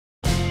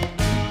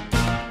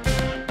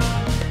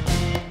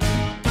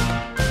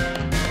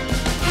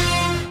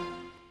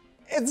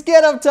It's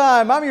get up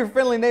time. I'm your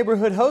friendly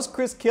neighborhood host,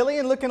 Chris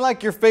Killian, looking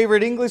like your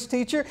favorite English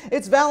teacher.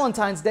 It's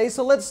Valentine's Day,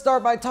 so let's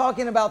start by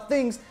talking about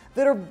things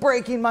that are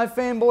breaking my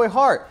fanboy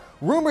heart.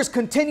 Rumors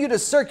continue to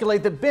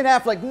circulate that Ben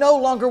Affleck no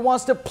longer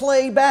wants to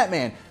play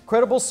Batman.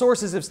 Credible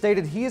sources have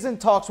stated he is in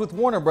talks with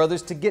Warner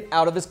Brothers to get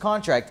out of his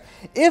contract.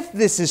 If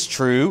this is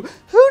true,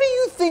 who do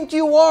you think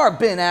you are,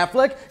 Ben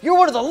Affleck? You're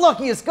one of the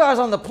luckiest guys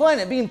on the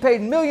planet, being paid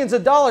millions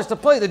of dollars to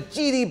play the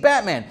GD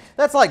Batman.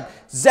 That's like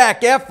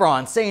Zac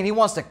Efron saying he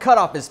wants to cut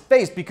off his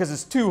face because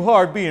it's too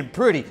hard being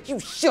pretty. You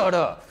shut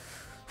up.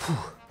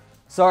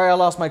 Sorry I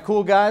lost my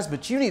cool, guys,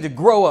 but you need to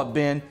grow up,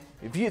 Ben.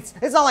 It's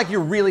not like you're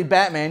really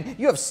Batman.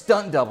 You have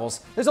stunt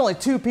doubles. There's only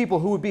two people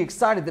who would be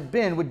excited that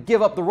Ben would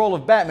give up the role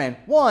of Batman.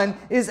 One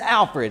is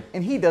Alfred,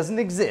 and he doesn't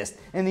exist.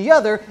 And the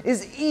other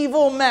is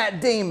evil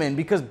Matt Damon,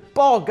 because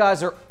bald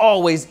guys are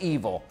always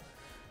evil.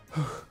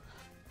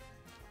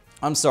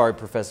 I'm sorry,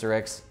 Professor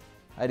X.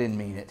 I didn't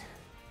mean it.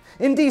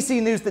 In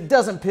DC news that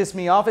doesn't piss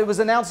me off, it was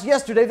announced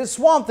yesterday that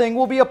Swamp Thing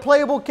will be a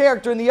playable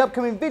character in the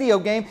upcoming video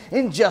game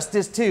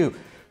Injustice 2.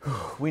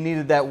 We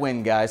needed that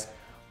win, guys.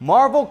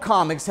 Marvel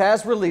Comics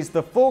has released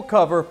the full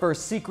cover for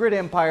Secret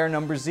Empire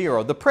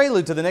 #0, the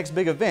prelude to the next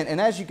big event, and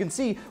as you can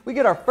see, we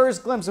get our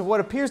first glimpse of what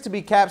appears to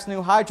be Cap's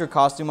new Hydra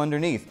costume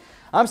underneath.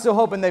 I'm still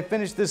hoping they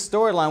finish this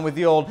storyline with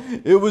the old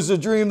 "it was a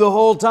dream the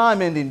whole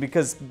time" ending,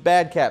 because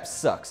bad Cap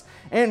sucks.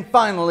 And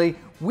finally,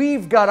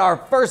 we've got our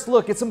first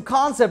look at some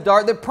concept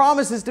art that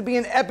promises to be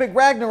an epic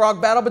Ragnarok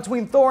battle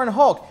between Thor and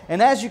Hulk.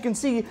 And as you can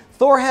see,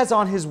 Thor has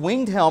on his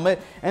winged helmet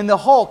and the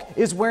Hulk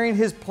is wearing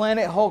his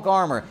Planet Hulk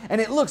armor.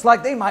 And it looks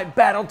like they might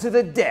battle to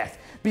the death,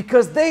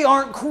 because they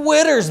aren't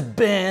quitters,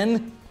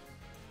 Ben.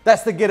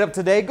 That's the get up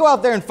today. Go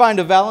out there and find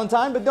a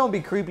Valentine, but don't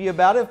be creepy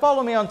about it.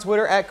 Follow me on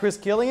Twitter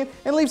 @ChrisKillian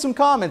and leave some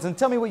comments and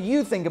tell me what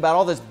you think about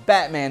all this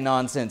Batman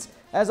nonsense.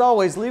 As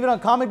always, leave it on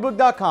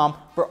Comicbook.com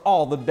for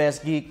all the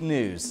best geek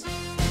news.